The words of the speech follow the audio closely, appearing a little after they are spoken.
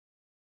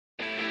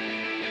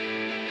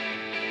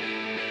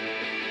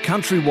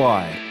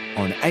Countrywide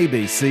on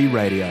ABC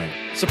Radio.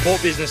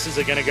 Support businesses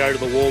are going to go to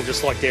the wall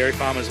just like dairy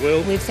farmers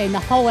will. We've seen the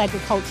whole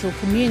agricultural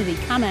community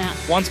come out.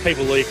 Once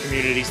people leave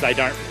communities, they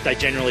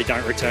generally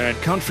don't return.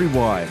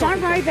 Countrywide.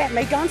 Don't worry about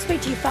me. Go and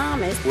speak to your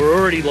farmers. We're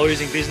already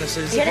losing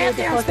businesses. Get out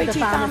there and speak to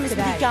your farmers with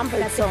your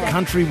gumboots on.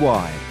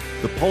 Countrywide,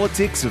 the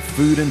politics of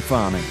food and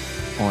farming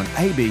on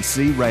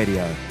ABC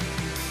Radio.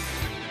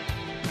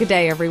 Good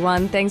day,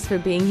 everyone. Thanks for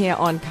being here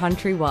on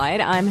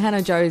Countrywide. I'm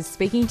Hannah Joes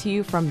speaking to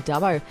you from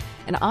Dubbo,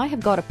 and I have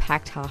got a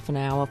packed half an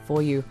hour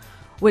for you.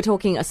 We're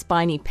talking a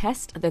spiny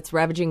pest that's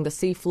ravaging the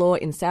seafloor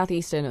in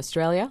southeastern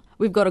Australia.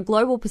 We've got a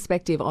global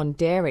perspective on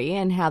dairy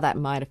and how that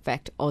might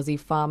affect Aussie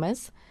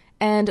farmers.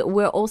 And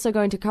we're also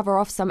going to cover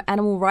off some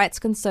animal rights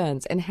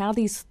concerns and how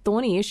these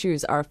thorny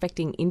issues are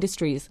affecting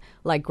industries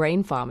like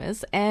grain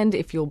farmers and,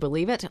 if you'll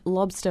believe it,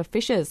 lobster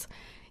fishers.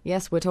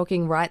 Yes, we're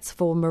talking rights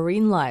for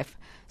marine life.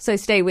 So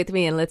stay with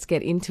me and let's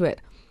get into it.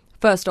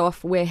 First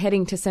off, we're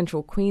heading to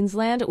central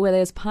Queensland where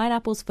there's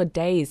pineapples for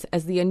days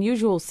as the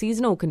unusual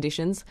seasonal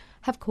conditions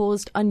have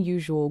caused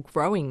unusual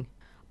growing.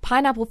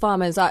 Pineapple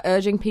farmers are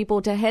urging people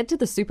to head to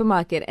the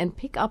supermarket and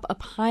pick up a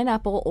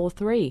pineapple or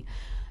three.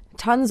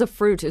 Tons of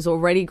fruit is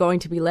already going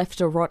to be left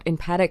to rot in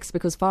paddocks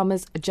because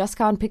farmers just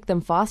can't pick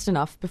them fast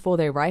enough before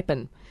they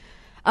ripen.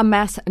 A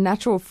mass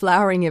natural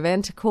flowering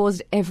event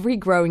caused every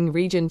growing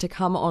region to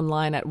come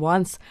online at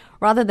once,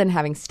 rather than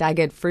having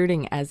staggered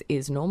fruiting as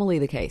is normally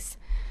the case.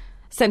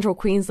 Central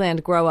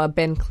Queensland grower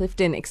Ben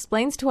Clifton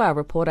explains to our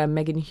reporter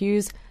Megan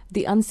Hughes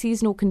the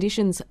unseasonal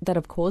conditions that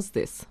have caused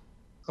this.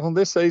 Well,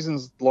 this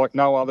season's like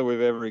no other we've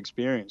ever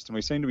experienced, and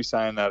we seem to be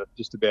saying that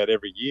just about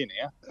every year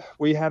now.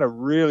 We had a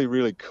really,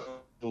 really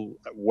cool,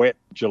 wet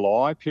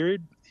July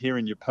period. Here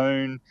in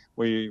Yeppoon,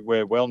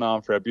 we're well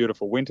known for our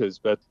beautiful winters,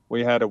 but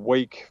we had a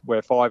week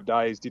where 5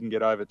 days didn't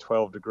get over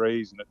 12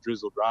 degrees and it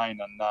drizzled rain,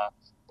 and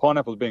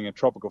pineapples being a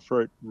tropical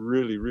fruit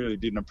really, really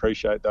didn't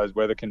appreciate those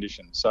weather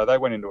conditions. So they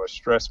went into a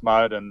stress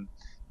mode and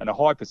a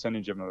high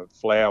percentage of them have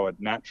flowered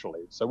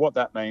naturally. So what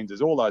that means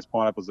is all those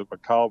pineapples that were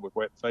cold with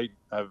wet feet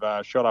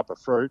have shot up a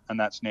fruit, and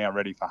that's now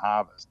ready for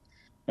harvest.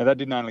 Now, that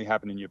didn't only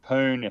happen in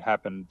Yeppoon, it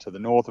happened to the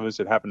north of us,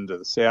 it happened to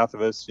the south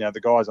of us. You know,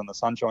 the guys on the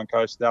Sunshine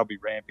Coast, they'll be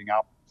ramping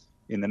up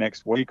in the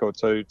next week or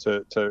two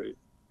to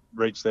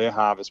reach their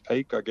harvest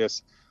peak. I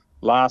guess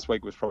last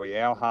week was probably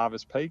our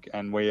harvest peak,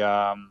 and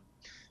we're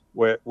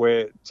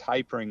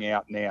tapering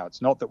out now.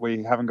 It's not that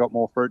we haven't got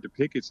more fruit to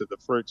pick, it's that the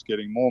fruit's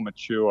getting more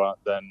mature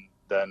than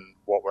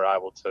what we're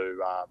able to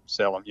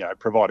sell and,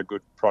 provide a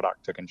good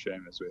product to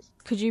consumers with.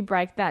 Could you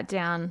break that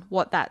down,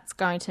 what that's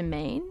going to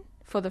mean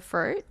for the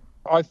fruit?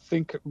 I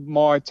think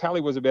my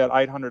tally was about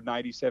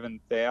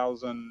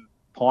 887,000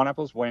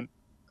 pineapples went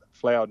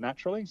flowered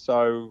naturally.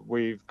 So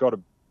we've got a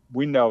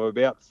window of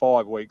about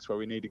 5 weeks where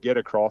we need to get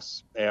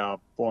across our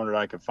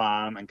 400-acre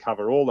farm and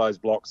cover all those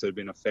blocks that have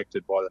been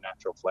affected by the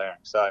natural flowering.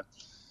 So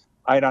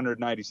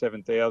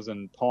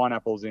 887,000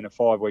 pineapples in a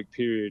 5-week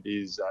period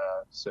is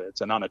it's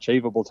an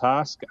unachievable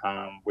task.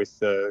 With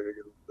the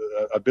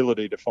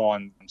ability to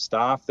find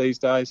staff these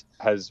days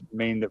has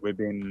meant that we've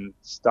been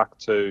stuck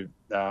to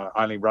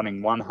only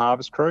running one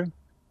harvest crew.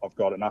 I've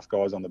got enough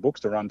guys on the books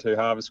to run 2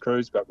 harvest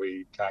crews, but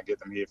we can't get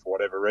them here for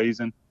whatever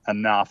reason.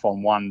 Enough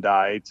on one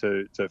day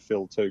to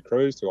fill 2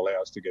 crews to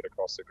allow us to get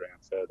across the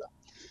ground further.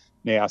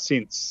 Now,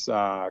 since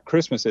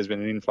Christmas, there's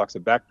been an influx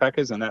of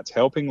backpackers, and that's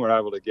helping. We're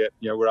able to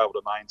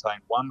maintain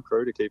 1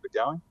 crew to keep it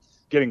going.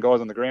 Getting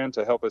guys on the ground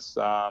to help us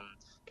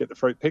get the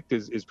fruit picked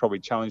is probably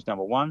challenge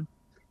number 1.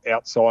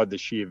 Outside the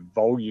sheer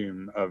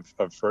volume of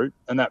fruit,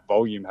 and that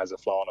volume has a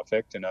flow-on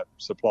effect in a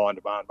supply and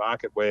demand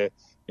market where,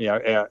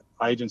 our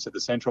agents at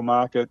the central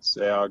markets,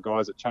 our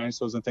guys at chain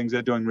stores and things,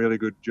 they're doing a really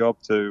good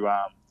job to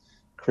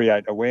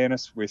create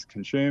awareness with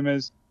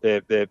consumers.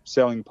 They're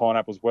selling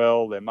pineapples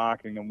well, they're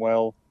marketing them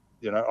well,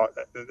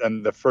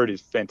 and the fruit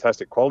is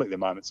fantastic quality at the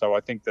moment. So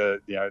I think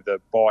the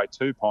Buy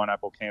 2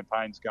 pineapple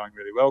campaign is going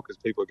really well because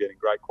people are getting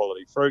great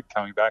quality fruit,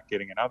 coming back,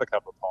 getting another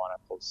couple of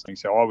pineapples.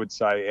 So I would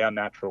say our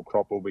natural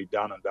crop will be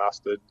done and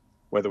dusted,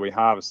 whether we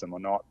harvest them or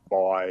not,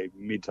 by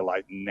mid to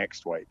late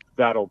next week.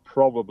 That'll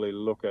probably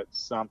look at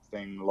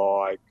something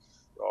like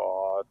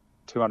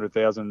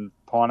 200,000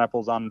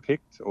 pineapples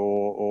unpicked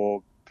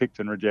or picked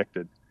and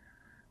rejected.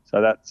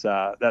 So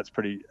that's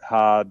pretty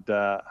hard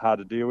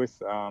to deal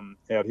with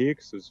out here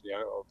because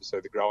obviously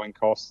the growing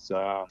costs of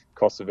our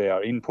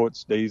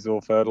inputs,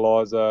 diesel,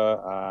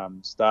 fertiliser,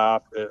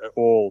 staff,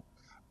 all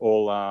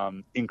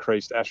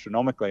increased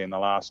astronomically in the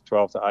last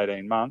 12 to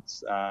 18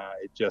 months.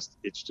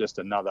 It's just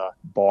another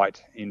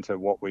bite into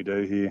what we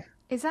do here.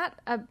 Is that,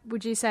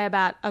 would you say,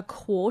 about a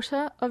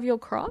quarter of your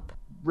crop?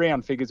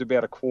 Round figures,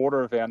 about a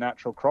quarter of our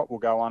natural crop will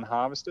go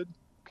unharvested.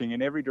 Looking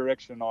in every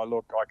direction I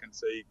look, I can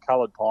see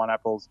coloured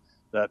pineapples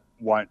that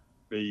won't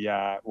be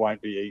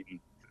eaten.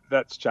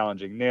 That's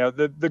challenging. Now,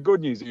 the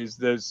good news is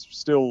there's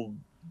still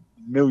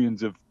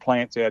millions of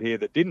plants out here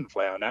that didn't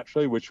flower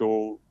naturally, which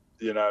will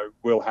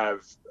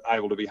have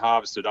able to be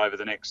harvested over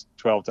the next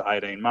 12 to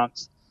 18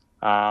 months.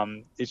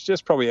 It's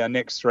just probably our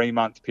next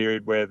 3-month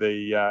period where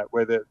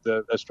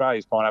the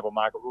Australia's pineapple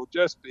market will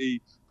just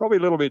be probably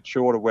a little bit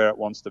short of where it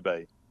wants to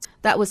be.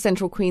 That was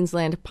Central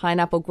Queensland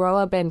pineapple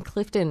grower Ben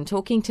Clifton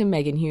talking to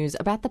Megan Hughes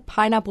about the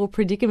pineapple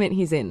predicament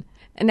he's in.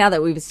 And now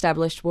that we've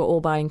established we're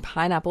all buying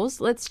pineapples,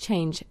 let's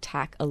change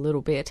tack a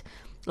little bit.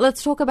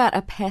 Let's talk about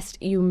a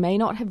pest you may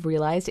not have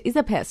realised is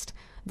a pest,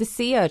 the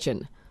sea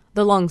urchin.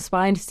 The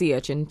long-spined sea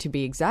urchin, to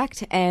be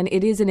exact, and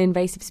it is an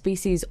invasive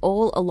species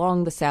all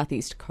along the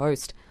southeast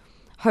coast.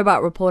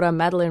 Hobart reporter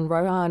Madeline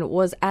Rohan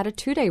was at a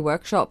 2-day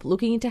workshop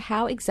looking into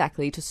how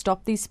exactly to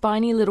stop these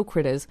spiny little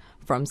critters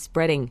from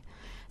spreading.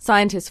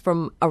 Scientists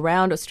from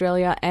around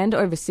Australia and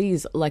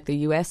overseas, like the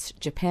US,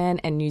 Japan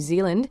and New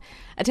Zealand,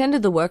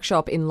 attended the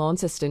workshop in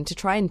Launceston to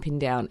try and pin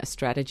down a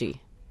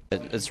strategy.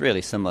 It's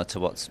really similar to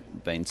what's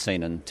been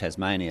seen in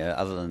Tasmania,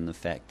 other than the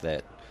fact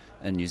that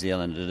in New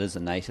Zealand it is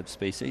a native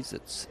species.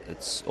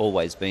 It's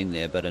always been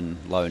there, but in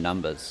low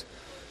numbers.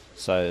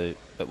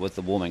 But with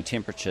the warming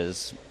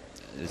temperatures,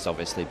 there's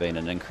obviously been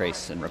an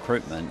increase in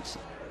recruitment.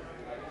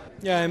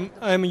 Yeah,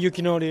 I'm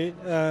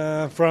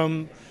Yukinori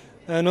from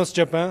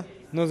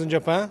Northern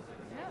Japan.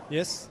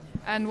 Yes.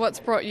 And what's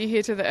brought you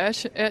here to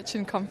the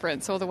urchin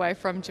conference all the way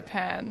from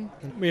Japan?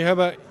 We have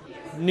a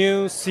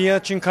new sea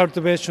urchin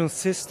cultivation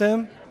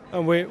system.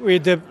 We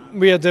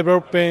are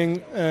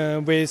developing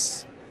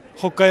with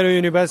Hokkaido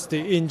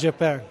University in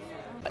Japan.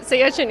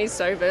 Sea urchin is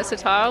so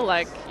versatile,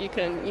 like you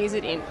can use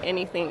it in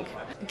anything.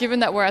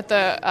 Given that we're at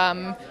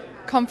the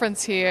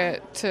conference here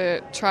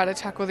to try to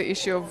tackle the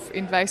issue of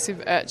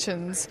invasive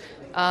urchins,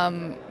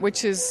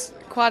 which is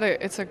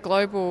it's a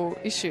global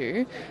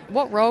issue.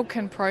 What role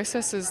can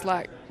processors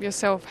like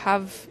yourself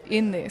have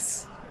in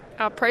this?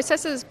 Our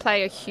processors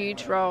play a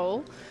huge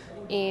role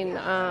in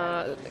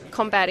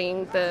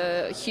combating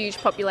the huge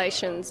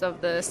populations of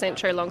the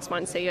Centro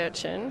long-spine sea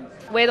urchin.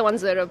 We're the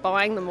ones that are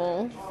buying them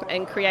all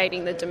and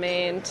creating the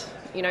demand,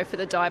 for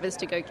the divers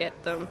to go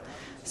get them.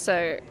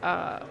 So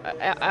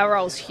our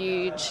role's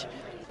huge.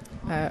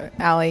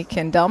 Ali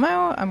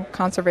Candelmo. I'm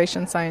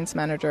Conservation Science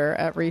Manager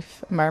at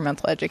Reef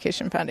Environmental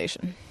Education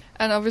Foundation.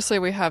 And obviously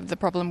we have the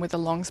problem with the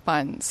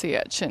long-spine sea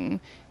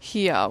urchin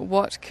here.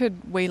 What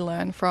could we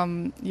learn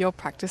from your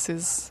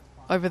practices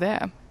over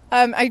there?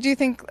 I do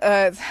think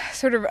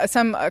sort of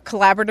some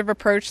collaborative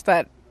approach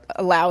that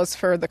allows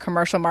for the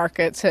commercial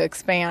market to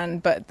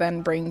expand, but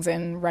then brings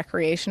in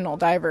recreational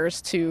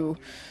divers to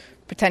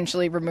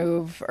potentially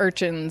remove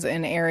urchins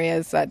in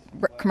areas that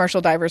commercial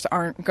divers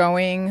aren't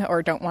going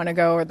or don't want to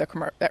go, or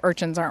the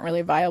urchins aren't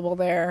really viable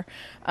there.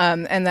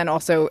 And then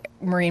also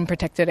marine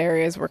protected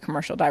areas where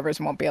commercial divers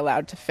won't be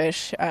allowed to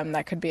fish.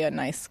 That could be a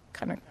nice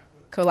kind of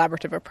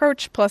collaborative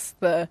approach. Plus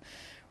the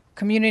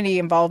community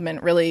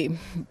involvement really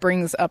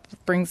brings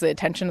the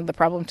attention of the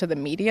problem to the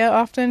media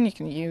often. You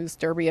can use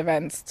derby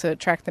events to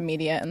attract the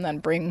media and then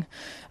bring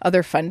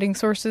other funding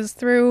sources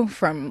through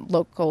from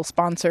local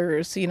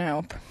sponsors,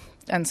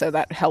 and so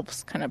that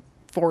helps kind of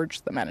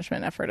forge the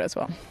management effort as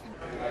well.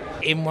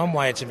 In one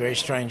way, it's a very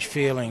strange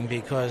feeling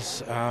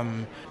because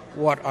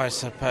what I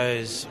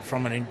suppose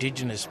from an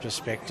Indigenous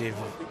perspective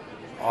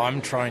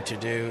I'm trying to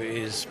do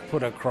is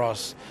put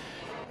across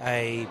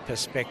a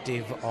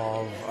perspective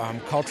of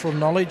cultural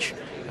knowledge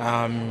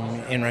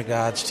in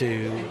regards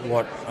to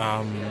what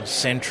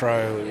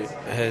Centro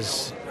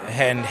has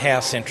and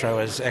how Centro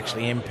has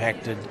actually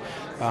impacted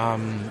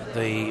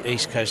the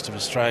east coast of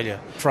Australia.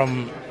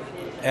 From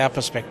our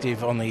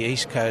perspective on the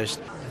east coast,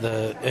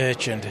 the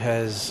urchin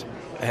has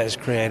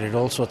created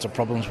all sorts of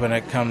problems when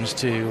it comes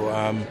to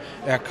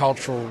our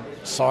cultural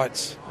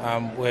sites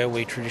where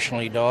we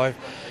traditionally dive,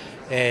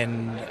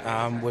 and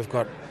we've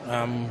got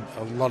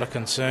a lot of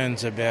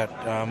concerns about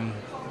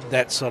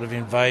that sort of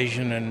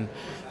invasion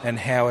and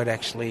how it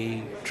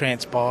actually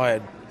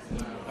transpired.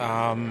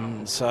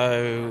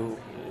 So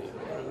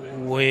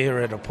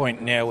we're at a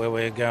point now where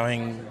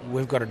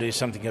we've got to do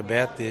something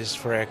about this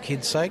for our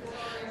kids' sake,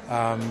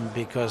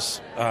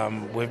 because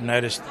we've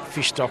noticed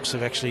fish stocks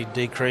have actually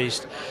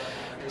decreased.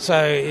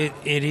 So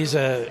it is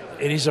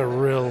a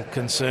real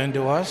concern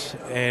to us,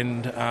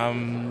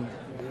 and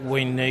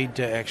we need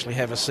to actually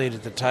have a seat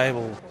at the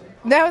table.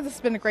 No, this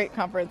has been a great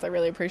conference. I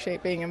really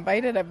appreciate being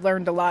invited. I've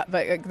learned a lot,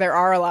 but there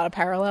are a lot of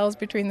parallels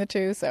between the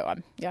two, so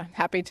I'm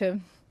happy to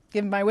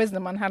give my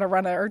wisdom on how to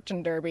run an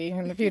urchin derby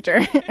in the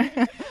future.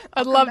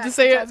 I'd love to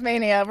see it.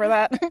 Tasmania for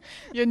that.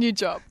 Your new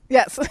job.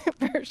 Yes,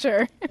 for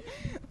sure.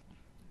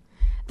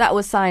 That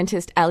was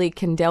scientist Ali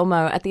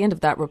Candelmo at the end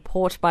of that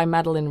report by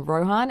Madeline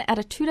Rohan at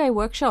a 2-day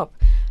workshop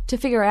to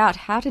figure out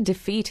how to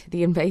defeat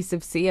the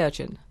invasive sea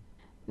urchin.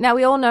 Now,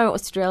 we all know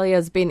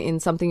Australia's been in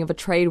something of a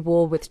trade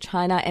war with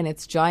China and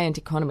its giant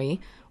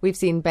economy. We've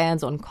seen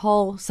bans on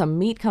coal, some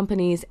meat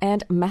companies,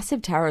 and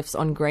massive tariffs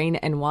on grain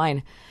and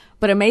wine.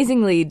 But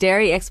amazingly,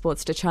 dairy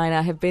exports to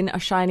China have been a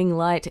shining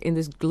light in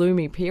this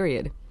gloomy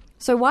period.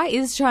 So why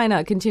is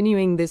China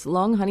continuing this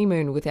long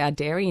honeymoon with our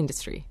dairy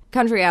industry?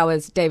 Country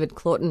Hour's David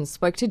Claughton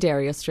spoke to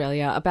Dairy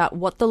Australia about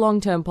what the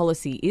long-term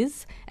policy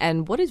is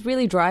and what is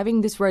really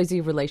driving this rosy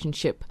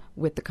relationship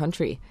with the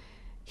country.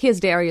 Here's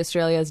Dairy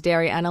Australia's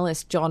dairy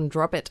analyst John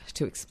Droppett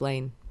to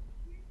explain.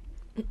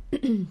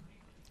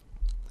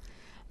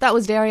 That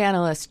was dairy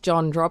analyst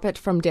John Droppett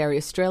from Dairy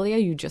Australia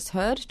you just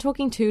heard,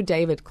 talking to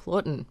David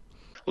Claughton.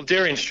 Well,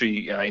 dairy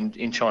industry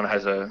in China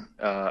has a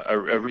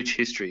rich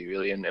history,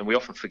 really, and we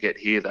often forget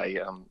here they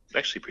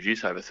actually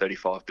produce over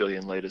 35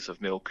 billion litres of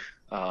milk,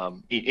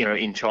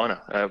 in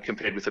China,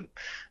 compared with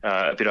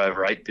a bit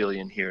over 8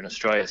 billion here in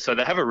Australia. So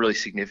they have a really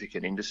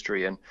significant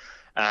industry, and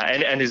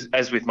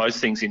as with most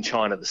things in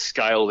China, the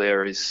scale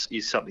there is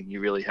something you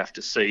really have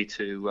to see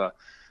to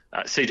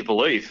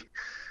believe.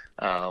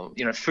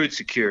 Food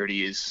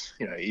security is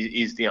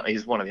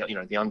one of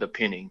the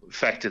underpinning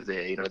factor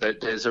there.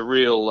 There's a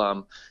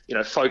real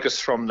focus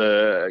from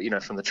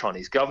the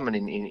Chinese government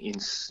in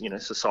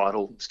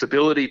societal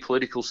stability,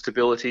 political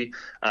stability,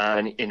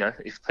 and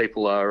if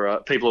people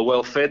are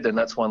well fed, then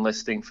that's one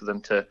less thing for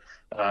them to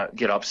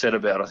get upset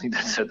about. I think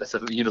that's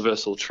a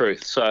universal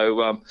truth.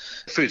 So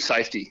food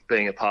safety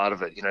being a part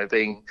of it,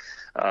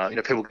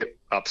 people get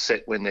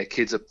upset when their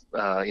kids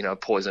are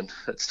poisoned.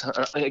 That's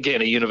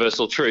again a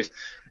universal truth.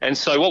 And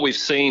so what we've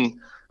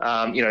seen,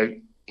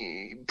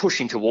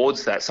 pushing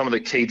towards that, some of the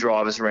key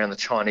drivers around the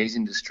Chinese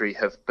industry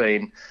have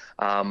been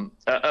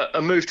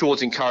a move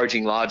towards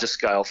encouraging larger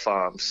scale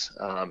farms,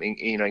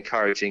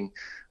 encouraging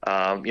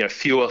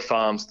fewer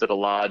farms that are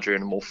larger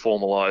in a more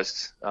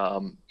formalised,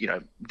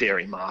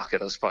 dairy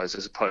market, I suppose,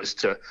 as opposed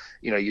to,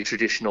 your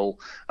traditional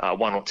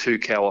 1 or 2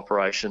 cow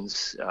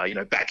operations,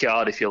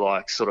 backyard, if you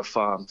like, sort of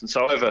farms. And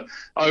so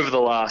over the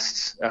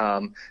last,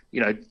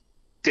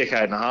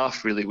 decade and a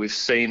half, really, we've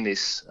seen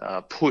this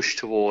push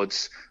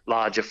towards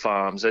larger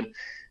farms, and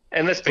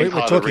that's been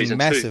part of the reason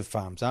too. We're talking massive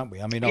farms, aren't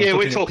we? I mean,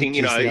 we're talking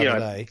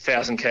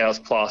 1,000 cows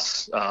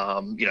plus,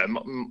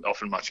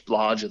 often much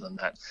larger than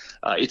that.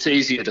 It's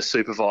easier to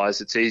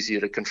supervise, it's easier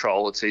to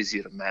control, it's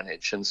easier to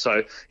manage, and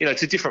so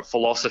it's a different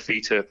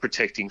philosophy to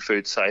protecting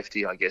food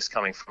safety, I guess,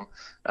 coming from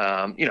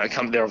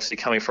they're obviously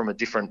coming from a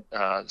different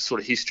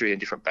sort of history and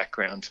different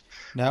background.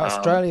 Now,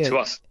 to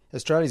us.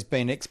 Australia's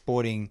been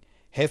exporting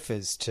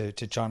heifers to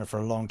China for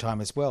a long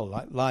time as well,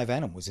 like live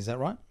animals. Is that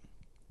right?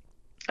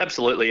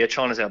 Absolutely, yeah.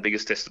 China's our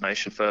biggest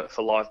destination for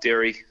live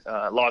dairy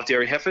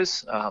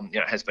heifers.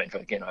 It has been for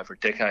over a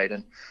decade,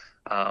 and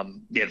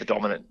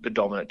the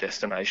dominant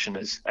destination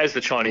as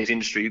the Chinese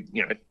industry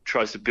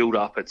tries to build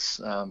up its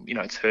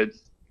herd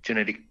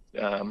genetic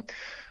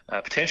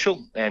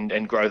potential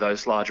and grow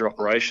those larger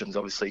operations.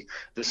 Obviously,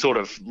 the sort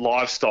of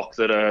livestock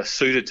that are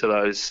suited to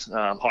those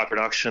high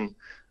production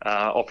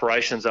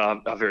operations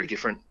are very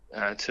different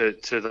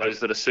to those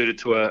that are suited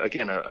to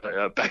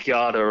a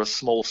backyard or a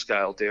small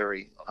scale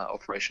dairy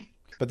operation.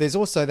 But there's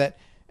also that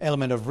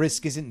element of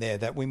risk, isn't there,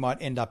 that we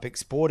might end up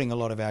exporting a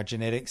lot of our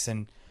genetics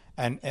and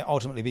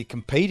ultimately be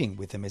competing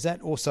with them. Is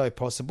that also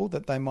possible,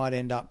 that they might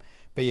end up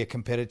be a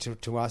competitor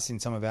to us in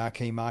some of our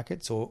key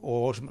markets, or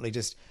ultimately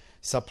just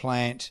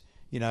supplant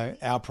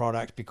our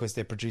product because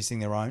they're producing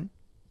their own?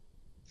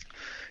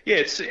 Yeah,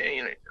 it's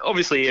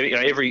obviously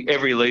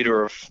every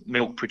litre of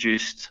milk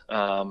produced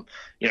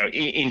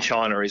in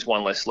China is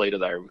one less litre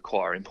they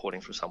require importing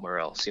from somewhere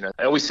else.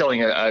 Are we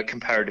selling a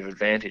comparative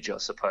advantage, I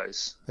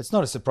suppose? It's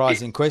not a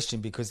surprising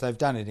question, because they've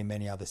done it in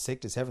many other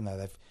sectors, haven't they?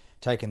 They've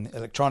taken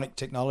electronic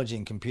technology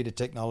and computer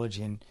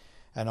technology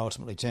and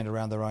ultimately turned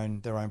around their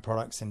own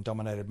products and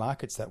dominated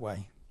markets that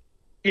way.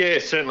 Yeah,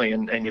 certainly,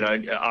 and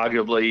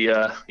arguably,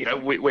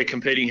 we're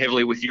competing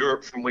heavily with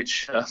Europe, from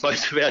which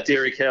most of our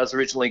dairy cows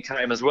originally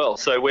came as well.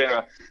 So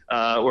we're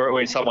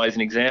in some ways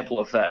an example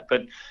of that.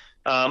 But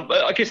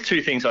I guess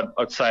two things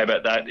I'd say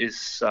about that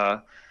is,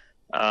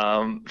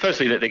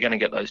 firstly, that they're going to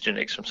get those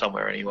genetics from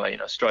somewhere anyway.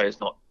 Australia's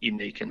not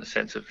unique in the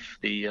sense of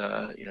the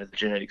the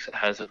genetics it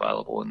has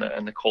available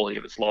and the quality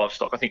of its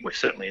livestock. I think we're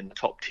certainly in the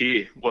top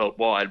tier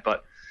worldwide,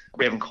 but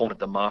we haven't cornered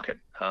the market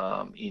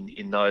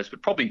in those.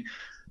 But probably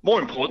more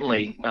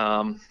importantly,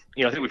 I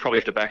think we probably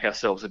have to back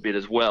ourselves a bit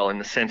as well, in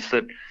the sense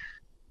that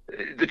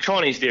the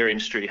Chinese dairy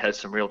industry has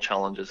some real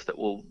challenges that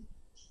will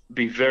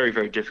be very,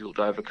 very difficult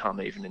to overcome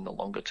even in the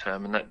longer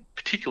term, and that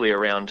particularly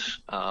around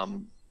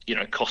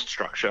cost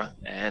structure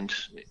and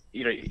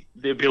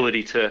the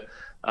ability to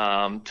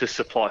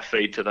supply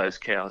feed to those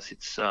cows.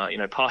 It's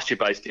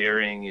pasture-based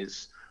dairying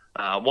is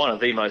one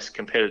of the most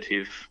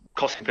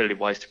cost-competitive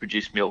ways to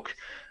produce milk.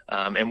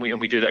 And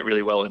we do that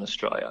really well in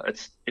Australia.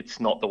 It's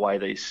not the way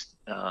these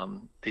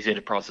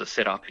enterprises are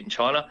set up in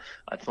China.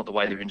 It's not the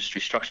way their industry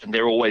is structured. And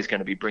they're always going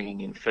to be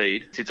bringing in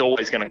feed. It's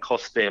always going to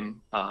cost them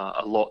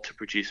a lot to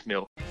produce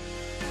milk.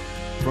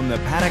 From the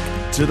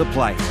paddock to the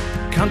plate,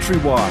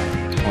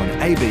 Countrywide on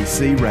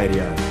ABC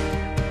Radio.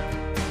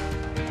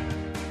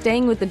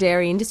 Staying with the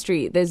dairy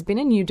industry, there's been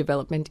a new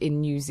development in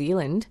New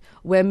Zealand,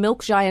 where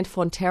milk giant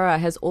Fonterra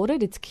has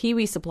ordered its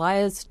Kiwi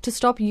suppliers to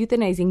stop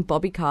euthanizing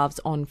bobby calves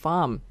on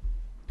farm.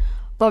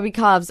 Bobby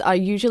calves are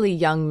usually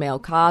young male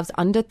calves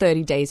under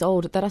 30 days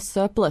old that are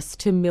surplus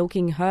to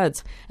milking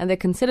herds, and they're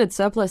considered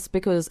surplus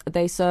because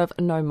they serve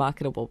no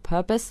marketable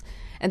purpose,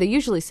 and they're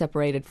usually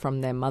separated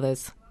from their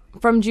mothers.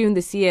 From June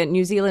this year,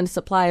 New Zealand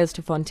suppliers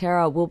to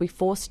Fonterra will be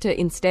forced to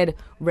instead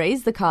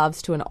raise the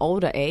calves to an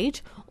older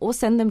age or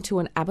send them to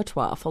an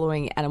abattoir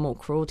following animal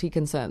cruelty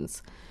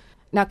concerns.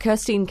 Now,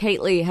 Kirstine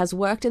Cately has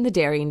worked in the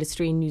dairy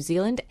industry in New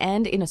Zealand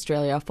and in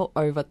Australia for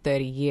over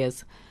 30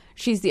 years.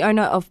 She's the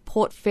owner of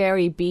Port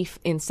Fairy Beef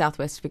in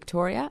southwest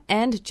Victoria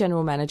and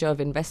general manager of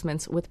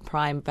investments with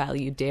Prime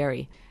Value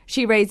Dairy.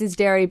 She raises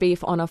dairy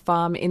beef on a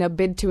farm in a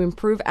bid to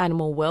improve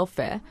animal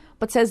welfare,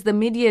 but says the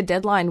mid-year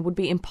deadline would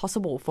be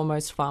impossible for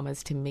most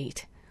farmers to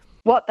meet.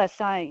 What they're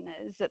saying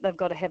is that they've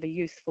got to have a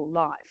useful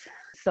life.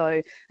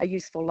 So a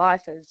useful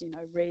life is,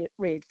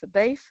 reared for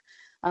beef,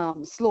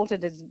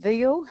 slaughtered as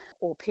veal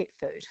or pet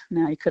food.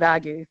 Now, you could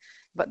argue,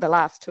 but the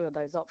last two of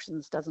those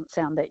options doesn't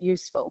sound that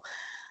useful.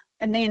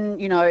 And then,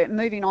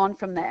 moving on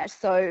from that,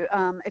 so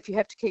if you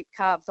have to keep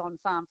calves on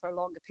farm for a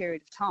longer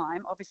period of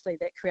time, obviously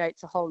that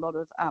creates a whole lot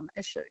of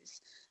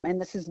issues. And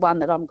this is one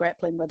that I'm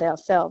grappling with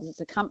ourselves as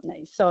a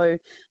company. So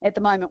at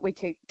the moment, we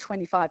keep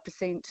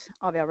 25%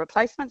 of our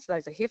replacements.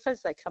 Those are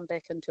heifers. They come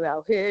back into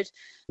our herd.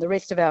 The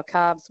rest of our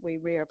calves, we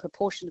rear a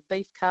proportion of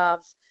beef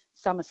calves.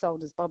 Some are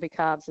sold as bobby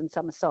calves and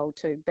some are sold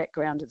to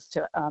backgrounders,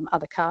 to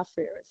other calf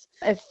rearers.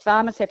 If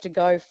farmers have to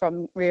go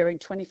from rearing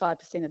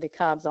 25% of their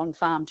calves on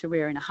farm to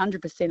rearing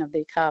 100% of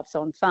their calves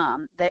on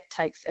farm, that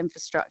takes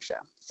infrastructure.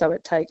 So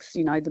it takes,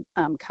 the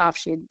calf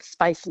shed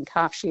space and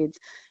calf sheds,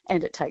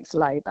 and it takes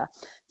labour.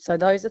 So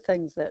those are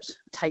things that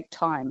take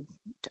time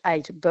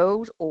to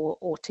build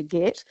or to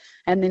get.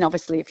 And then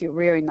obviously if you're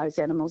rearing those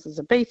animals as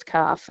a beef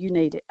calf, you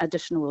need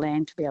additional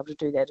land to be able to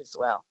do that as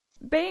well.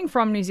 Being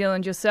from New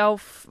Zealand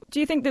yourself, do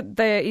you think that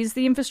there is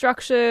the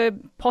infrastructure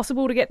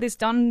possible to get this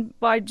done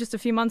by just a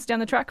few months down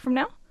the track from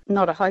now?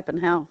 Not a hope in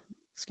hell.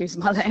 Excuse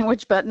my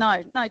language, but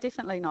no,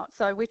 definitely not.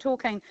 So we're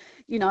talking,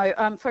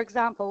 for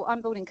example,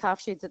 I'm building calf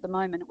sheds at the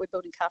moment. We're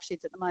building calf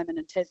sheds at the moment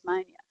in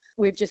Tasmania.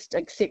 We've just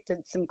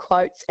accepted some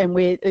quotes, and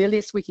the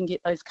earliest we can get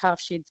those calf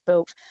sheds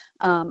built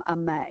are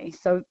May.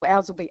 So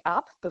ours will be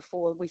up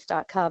before we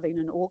start calving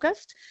in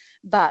August.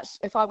 But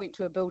if I went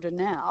to a builder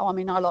now,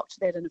 I locked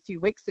that in a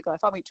few weeks ago.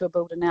 If I went to a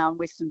builder now in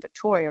Western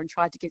Victoria and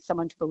tried to get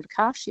someone to build a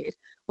calf shed,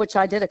 which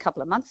I did a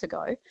couple of months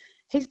ago,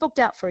 he's booked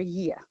out for a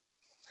year.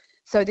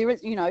 So there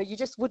is, you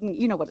just wouldn't,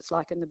 what it's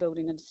like in the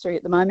building industry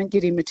at the moment,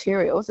 getting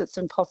materials, it's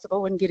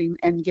impossible, and getting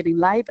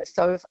labour.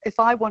 So if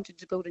I wanted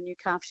to build a new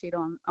calf shed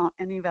on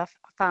any of our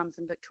farms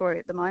in Victoria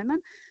at the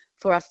moment,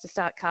 for us to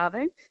start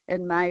calving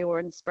in May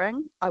or in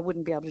spring, I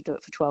wouldn't be able to do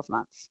it for 12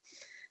 months.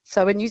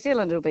 So in New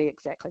Zealand, it'll be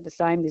exactly the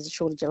same. There's a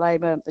shortage of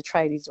labour. The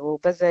tradies are all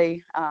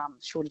busy,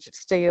 shortage of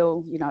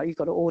steel, you've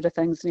got to order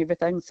things and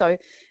everything. So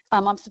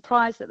I'm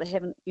surprised that they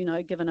haven't,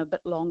 given a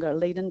bit longer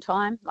lead-in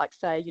time. Like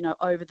say,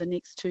 over the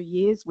next 2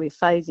 years, we're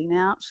phasing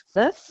out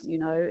this,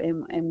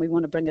 and we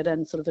want to bring it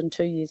in sort of in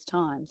 2 years'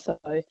 time. So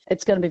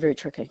it's going to be very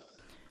tricky.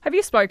 Have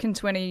you spoken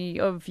to any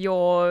of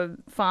your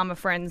farmer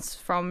friends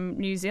from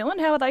New Zealand?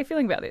 How are they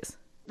feeling about this?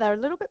 They're a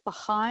little bit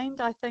behind,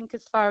 I think,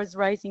 as far as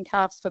raising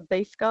calves for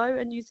beef go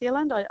in New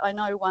Zealand. I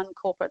know one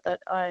corporate that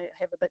I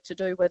have a bit to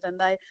do with, and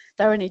they're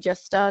only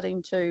just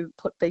starting to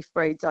put beef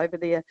breeds over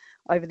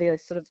their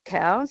sort of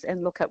cows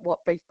and look at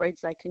what beef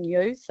breeds they can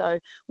use. So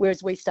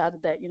whereas we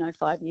started that,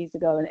 5 years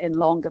ago and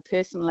longer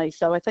personally.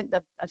 So I think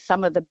that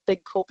some of the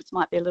big corporates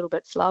might be a little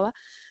bit slower.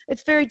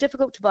 It's very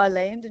difficult to buy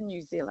land in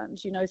New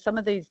Zealand. Some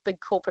of these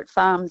big corporate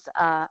farms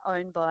are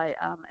owned by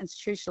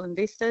institutional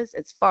investors.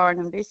 It's foreign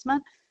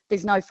investment.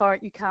 There's no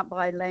foreign, you can't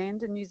buy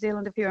land in New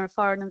Zealand if you're a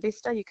foreign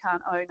investor. You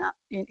can't own up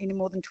any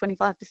more than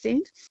 25%.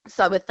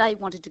 So if they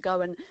wanted to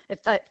go and,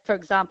 for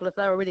example, if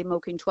they're already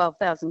milking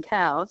 12,000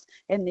 cows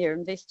and their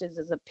investors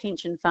as a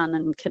pension fund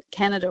in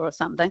Canada or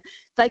something,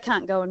 they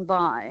can't go and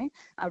buy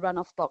a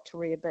runoff block to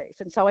rear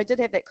beef. And so I did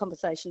have that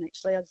conversation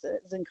actually. I was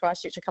in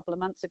Christchurch a couple of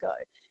months ago,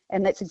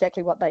 and that's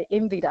exactly what they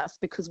envied us,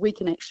 because we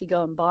can actually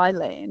go and buy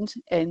land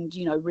and,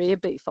 rear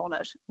beef on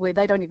it, where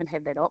they don't even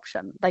have that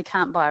option. They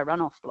can't buy a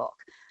runoff block.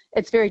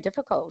 It's very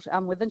difficult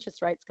with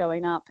interest rates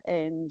going up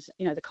and,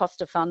 the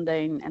cost of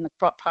funding and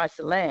the price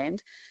of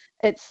land.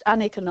 It's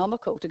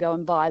uneconomical to go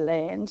and buy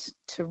land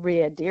to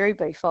rear dairy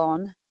beef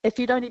on if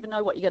you don't even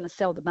know what you're going to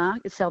sell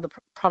the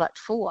product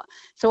for.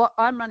 So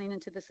I'm running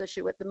into this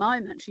issue at the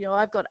moment.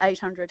 I've got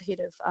 800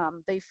 head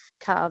of beef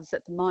calves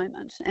at the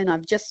moment, and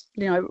I've just,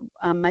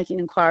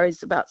 making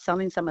inquiries about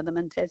selling some of them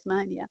in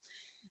Tasmania,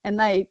 and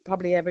they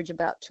probably average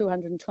about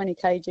 220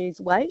 kgs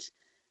weight.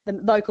 The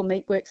local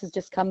meatworks has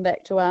just come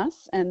back to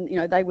us, and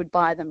they would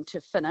buy them to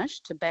finish,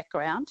 to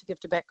give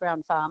to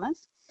background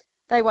farmers.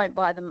 They won't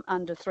buy them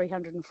under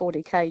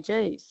 340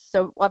 kgs.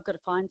 So I've got to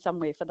find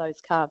somewhere for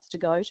those calves to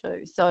go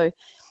to. So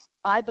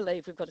I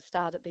believe we've got to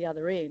start at the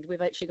other end.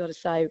 We've actually got to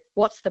say,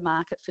 what's the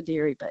market for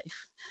dairy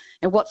beef?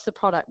 And what's the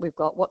product we've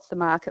got? What's the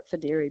market for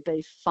dairy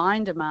beef?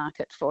 Find a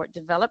market for it,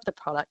 develop the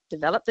product,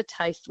 develop the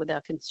taste with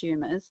our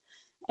consumers,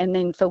 and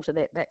then filter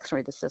that back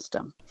through the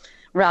system,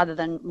 rather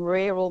than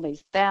rear all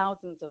these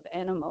thousands of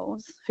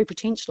animals who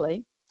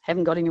potentially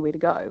haven't got anywhere to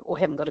go or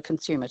haven't got a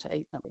consumer to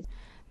eat them with.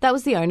 That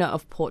was the owner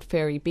of Port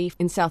Fairy Beef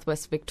in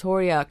southwest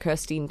Victoria,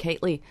 Kirstine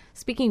Cately,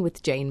 speaking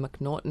with Jane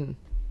McNaughton.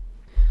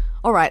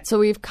 All right, so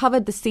we've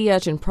covered the sea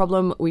urchin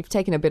problem, we've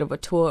taken a bit of a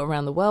tour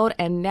around the world,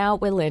 and now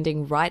we're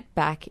landing right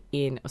back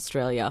in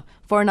Australia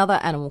for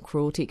another animal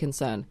cruelty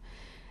concern.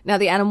 Now,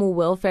 the Animal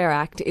Welfare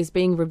Act is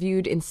being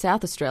reviewed in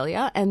South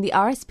Australia, and the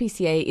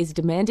RSPCA is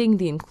demanding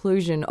the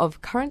inclusion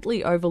of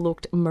currently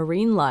overlooked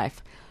marine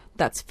life.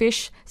 That's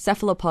fish,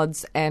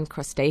 cephalopods and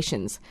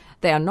crustaceans.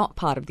 They are not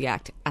part of the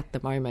Act at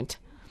the moment.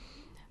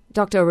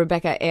 Dr.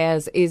 Rebecca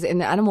Ayres is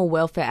an animal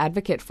welfare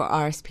advocate for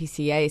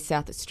RSPCA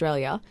South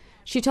Australia.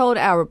 She told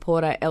our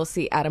reporter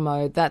Elsie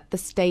Adamo that the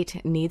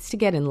state needs to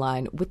get in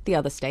line with the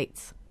other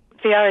states.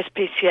 The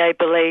RSPCA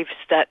believes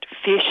that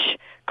fish,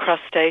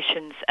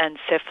 crustaceans and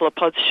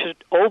cephalopods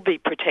should all be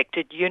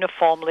protected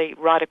uniformly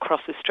right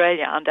across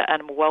Australia under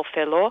animal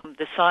welfare law.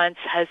 The science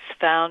has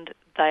found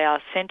they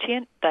are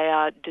sentient, they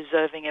are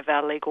deserving of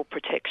our legal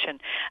protection,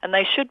 and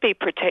they should be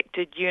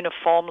protected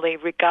uniformly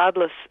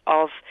regardless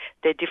of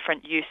their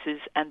different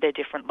uses and their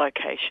different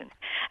locations.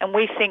 And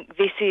we think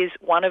this is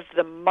one of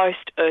the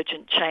most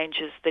urgent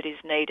changes that is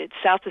needed.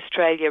 South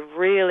Australia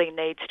really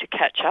needs to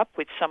catch up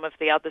with some of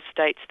the other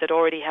states that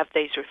already have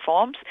these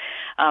reforms.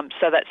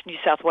 So that's New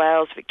South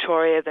Wales,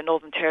 Victoria, the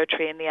Northern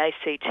Territory and the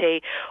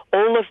ACT.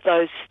 All of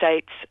those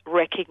states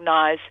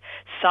recognise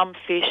some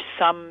fish,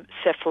 some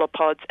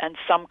cephalopods and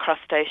some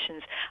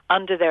crustaceans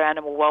under their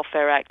Animal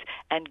Welfare Act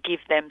and give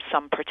them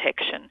some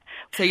protection.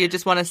 So you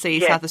just want to see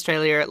South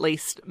Australia at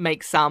least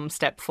make some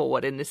step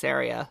forward in this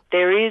area?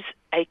 There is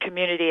a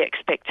community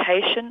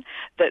expectation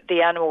that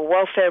the animal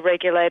welfare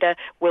regulator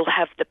will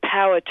have the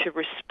power to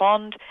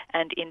respond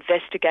and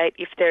investigate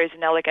if there is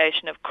an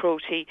allegation of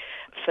cruelty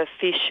for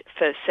fish,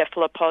 for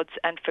cephalopods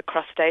and for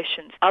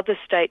crustaceans. Other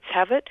states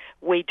have it,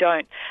 we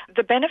don't.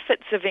 The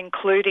benefits of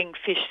including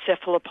fish,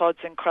 cephalopods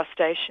and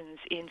crustaceans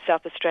in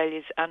South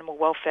Australia's Animal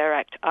Welfare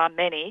Act are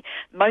many.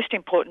 Most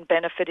important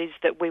benefit is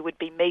that we would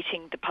be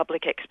meeting the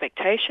public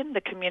expectation.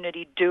 The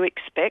community do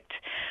expect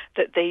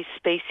that these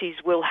species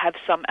will have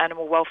some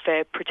animal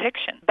welfare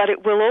protection. But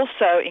it will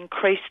also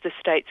increase the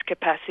state's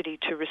capacity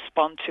to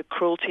respond to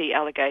cruelty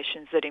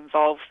allegations that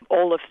involve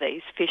all of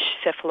these, fish,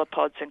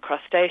 cephalopods and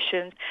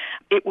crustaceans.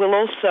 It will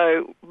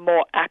also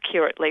more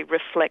accurately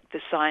reflect the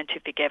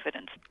scientific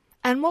evidence.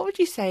 And what would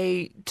you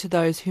say to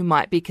those who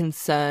might be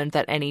concerned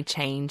that any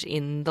change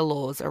in the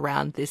laws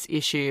around this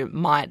issue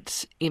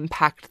might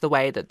impact the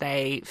way that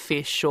they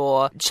fish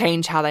or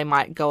change how they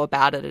might go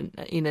about it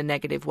in a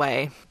negative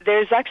way?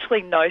 There is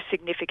actually no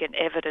significant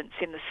evidence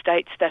in the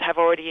states that have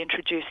already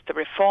introduced the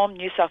reform,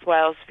 New South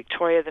Wales,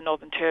 Victoria, the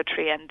Northern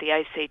Territory and the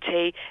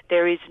ACT.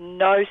 There is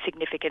no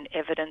significant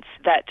evidence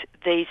that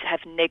these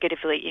have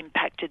negatively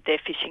impacted their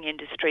fishing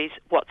industries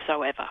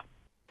whatsoever.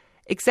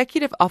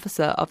 Executive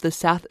Officer of the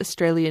South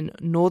Australian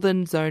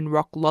Northern Zone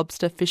Rock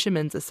Lobster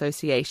Fishermen's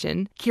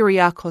Association,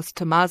 Kyriakos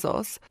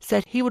Tomazos,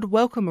 said he would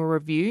welcome a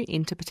review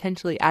into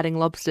potentially adding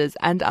lobsters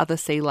and other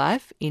sea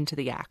life into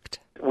the Act.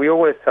 We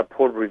always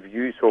support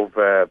reviews of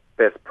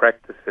best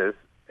practices,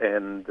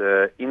 and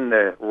in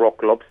the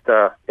rock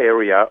lobster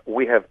area,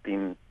 we have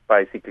been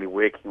basically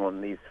working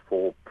on this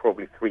for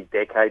probably 3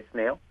 decades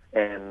now,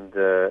 and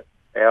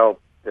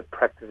the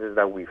practices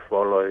that we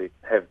follow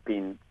have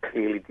been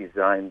clearly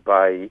designed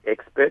by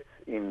experts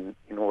in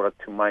order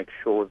to make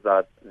sure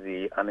that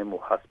the animal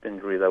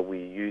husbandry that we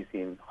use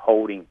in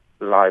holding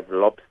live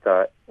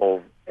lobster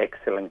of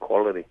excellent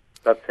quality.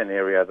 That's an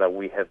area that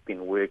we have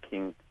been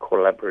working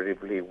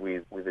collaboratively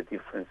with the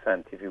different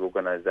scientific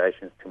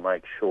organisations to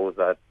make sure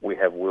that we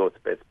have world's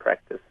best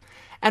practice.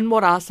 And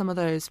what are some of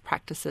those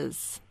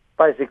practices?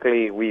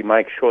 Basically, we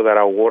make sure that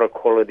our water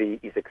quality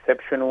is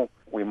exceptional.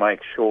 We make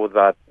sure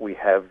that we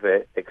have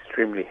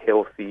extremely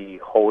healthy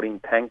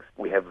holding tanks.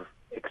 We have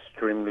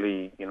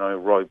extremely,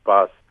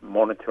 robust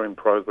monitoring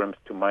programs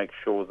to make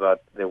sure that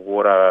the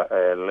water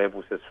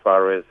levels as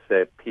far as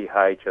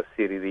pH,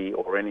 acidity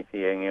or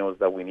anything else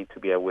that we need to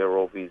be aware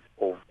of is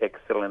of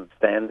excellent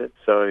standard.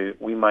 So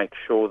we make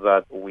sure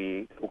that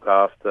we look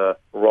after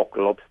rock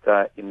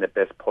lobster in the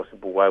best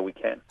possible way we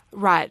can.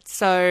 Right.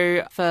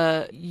 So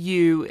for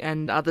you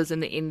and others in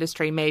the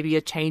industry, maybe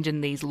a change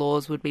in these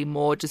laws would be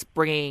more just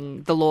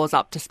bringing the laws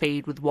up to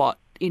speed with what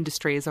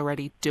industry is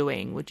already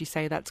doing. Would you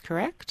say that's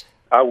correct?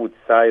 I would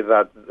say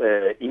that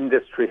the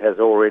industry has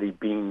already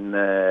been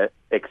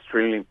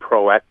extremely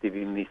proactive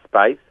in this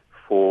space.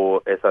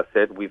 As I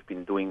said, we've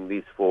been doing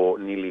this for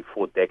nearly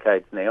 4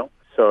 decades now.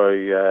 So,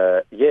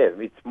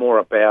 it's more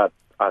about,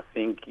 I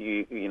think,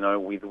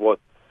 with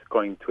what's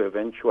going to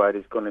eventuate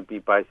is going to be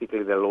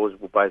basically the laws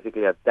will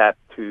basically adapt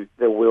to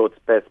the world's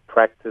best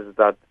practice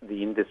that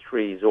the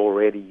industry is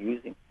already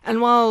using. And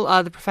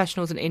while the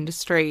professionals in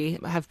industry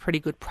have pretty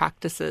good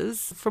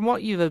practices, from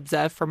what you've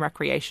observed from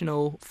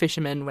recreational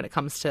fishermen when it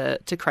comes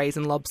to crays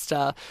and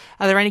lobster,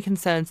 are there any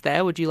concerns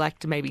there? Would you like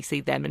to maybe see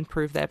them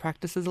improve their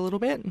practices a little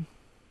bit?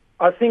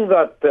 I think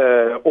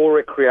that all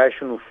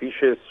recreational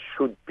fishers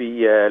should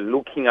be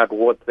looking at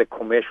what the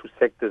commercial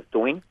sector is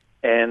doing,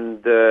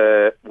 and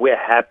we're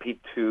happy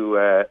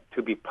to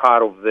be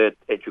part of that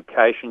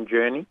education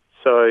journey.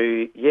 So,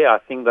 I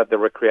think that the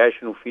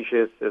recreational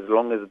fishers, as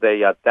long as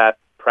they adapt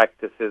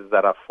practices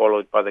that are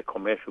followed by the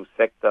commercial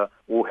sector,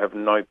 we'll have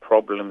no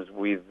problems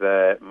with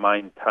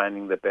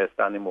maintaining the best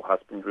animal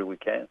husbandry we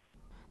can.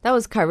 That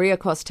was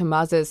Kyriakos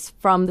Tamazis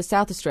from the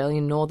South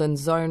Australian Northern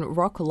Zone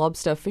Rock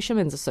Lobster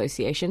Fishermen's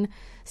Association,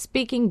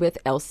 speaking with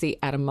Elsie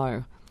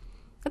Adamo.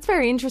 That's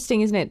very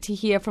interesting, isn't it, to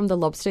hear from the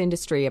lobster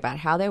industry about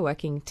how they're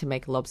working to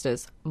make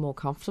lobsters more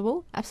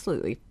comfortable?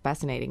 Absolutely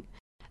fascinating.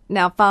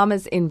 Now,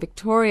 farmers in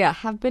Victoria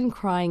have been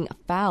crying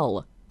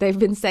foul. They've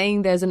been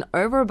saying there's an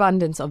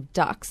overabundance of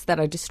ducks that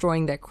are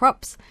destroying their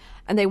crops,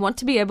 and they want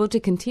to be able to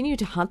continue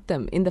to hunt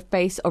them in the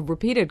face of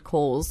repeated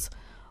calls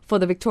for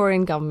the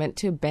Victorian government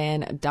to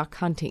ban duck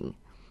hunting.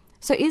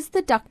 So is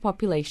the duck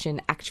population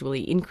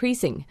actually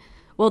increasing?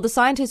 Well, the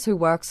scientist who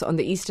works on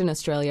the Eastern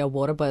Australia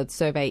Waterbird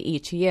Survey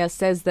each year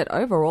says that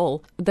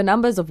overall, the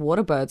numbers of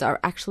waterbirds are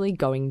actually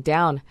going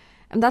down,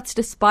 and that's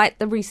despite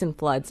the recent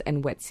floods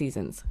and wet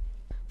seasons.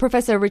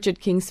 Professor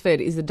Richard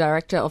Kingsford is the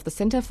director of the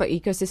Centre for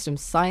Ecosystem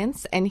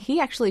Science, and he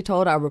actually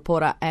told our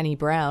reporter Annie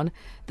Brown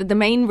that the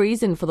main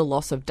reason for the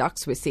loss of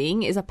ducks we're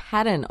seeing is a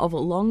pattern of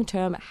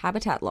long-term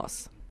habitat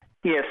loss.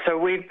 Yeah, so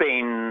we've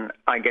been,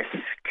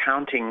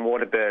 counting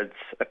waterbirds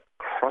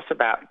across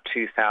about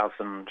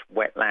 2,000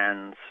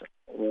 wetlands,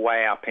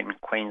 way up in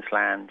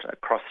Queensland,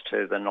 across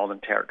to the Northern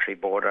Territory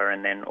border,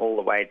 and then all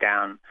the way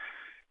down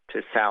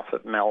to south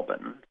of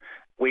Melbourne.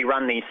 We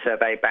run these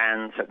survey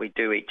bands that we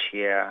do each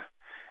year,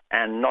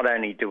 and not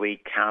only do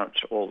we count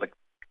all the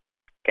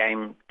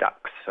game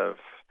duck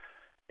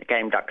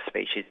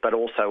species, but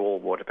also all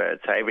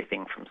waterbirds, so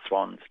everything from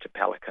swans to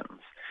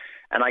pelicans.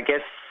 And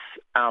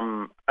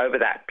over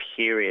that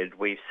period,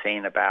 we've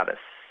seen about a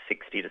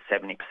 60 to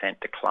 70%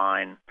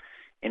 decline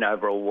in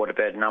overall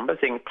waterbird numbers,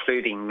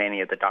 including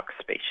many of the duck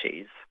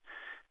species.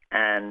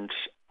 And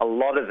a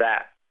lot of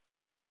that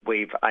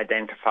we've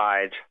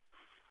identified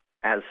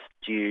as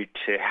due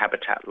to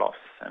habitat loss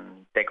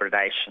and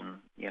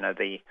degradation,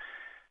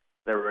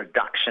 the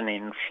reduction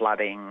in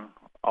flooding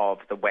of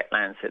the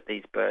wetlands that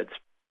these birds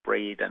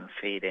breed and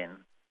feed in.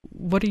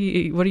 What are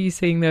you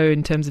seeing, though,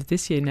 in terms of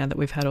this year, now that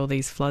we've had all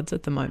these floods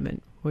at the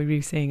moment? Were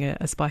you seeing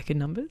a spike in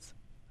numbers?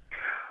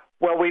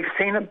 Well, we've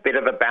seen a bit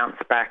of a bounce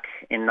back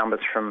in numbers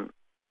from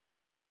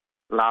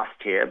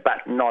last year,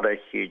 but not a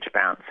huge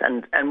bounce.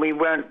 And we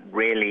weren't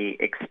really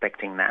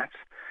expecting that.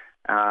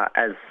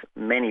 As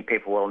many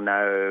people will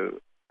know,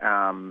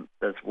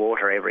 there's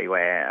water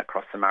everywhere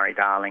across the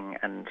Murray-Darling,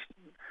 and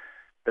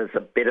there's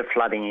a bit of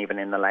flooding even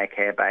in the Lake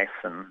Eyre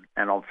Basin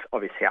and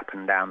obviously up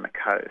and down the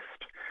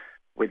coast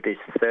with this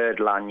third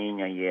La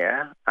Nina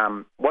year.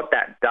 What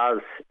that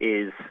does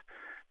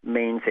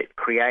means it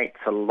creates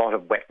a lot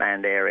of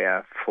wetland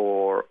area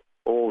for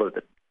all of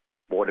the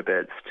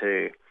waterbirds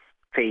to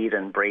feed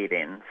and breed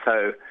in.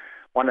 So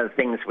one of the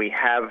things we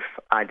have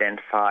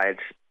identified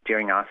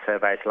during our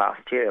surveys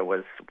last year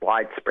was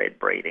widespread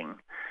breeding,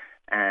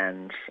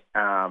 and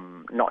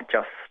not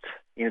just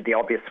the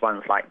obvious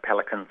ones like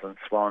pelicans and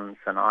swans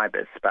and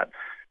ibis, but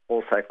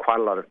also quite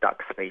a lot of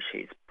duck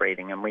species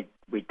breeding, and we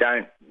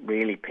don't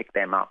really pick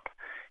them up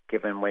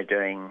given we're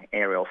doing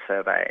aerial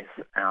surveys.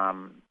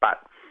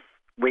 But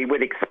we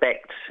would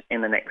expect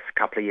in the next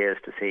couple of years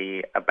to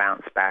see a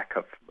bounce back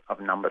of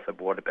numbers of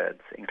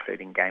waterbirds,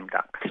 including game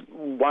ducks.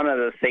 One of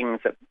the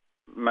things that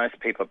most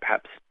people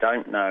perhaps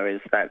don't know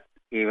is that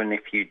even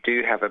if you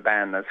do have a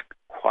ban, there's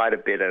quite a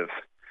bit of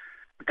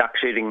duck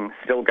shooting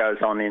still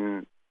goes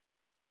on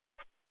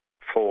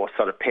for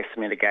sort of pest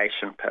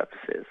mitigation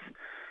purposes.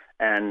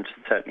 And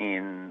certainly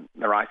in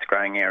the rice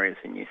growing areas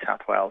in New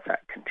South Wales,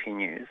 that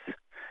continues.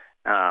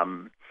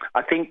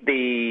 I think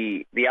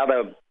the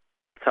other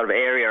sort of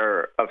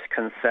area of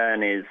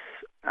concern is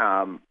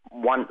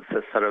once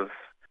a sort of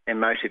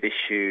emotive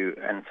issue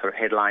and sort of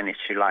headline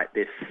issue like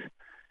this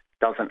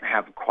doesn't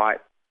have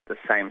quite the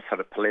same sort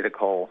of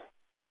political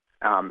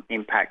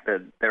impact,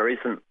 that there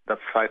isn't the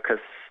focus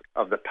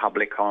of the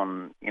public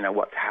on,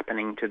 what's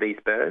happening to these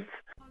birds.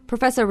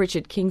 Professor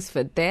Richard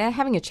Kingsford there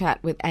having a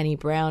chat with Annie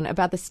Brown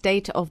about the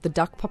state of the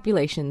duck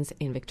populations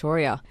in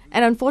Victoria.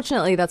 And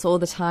unfortunately, that's all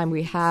the time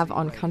we have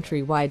on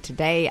Countrywide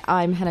today.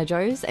 I'm Hannah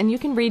Joes, and you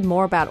can read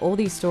more about all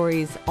these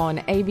stories on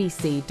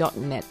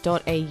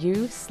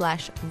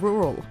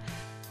abc.net.au/rural.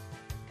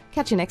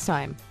 Catch you next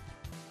time.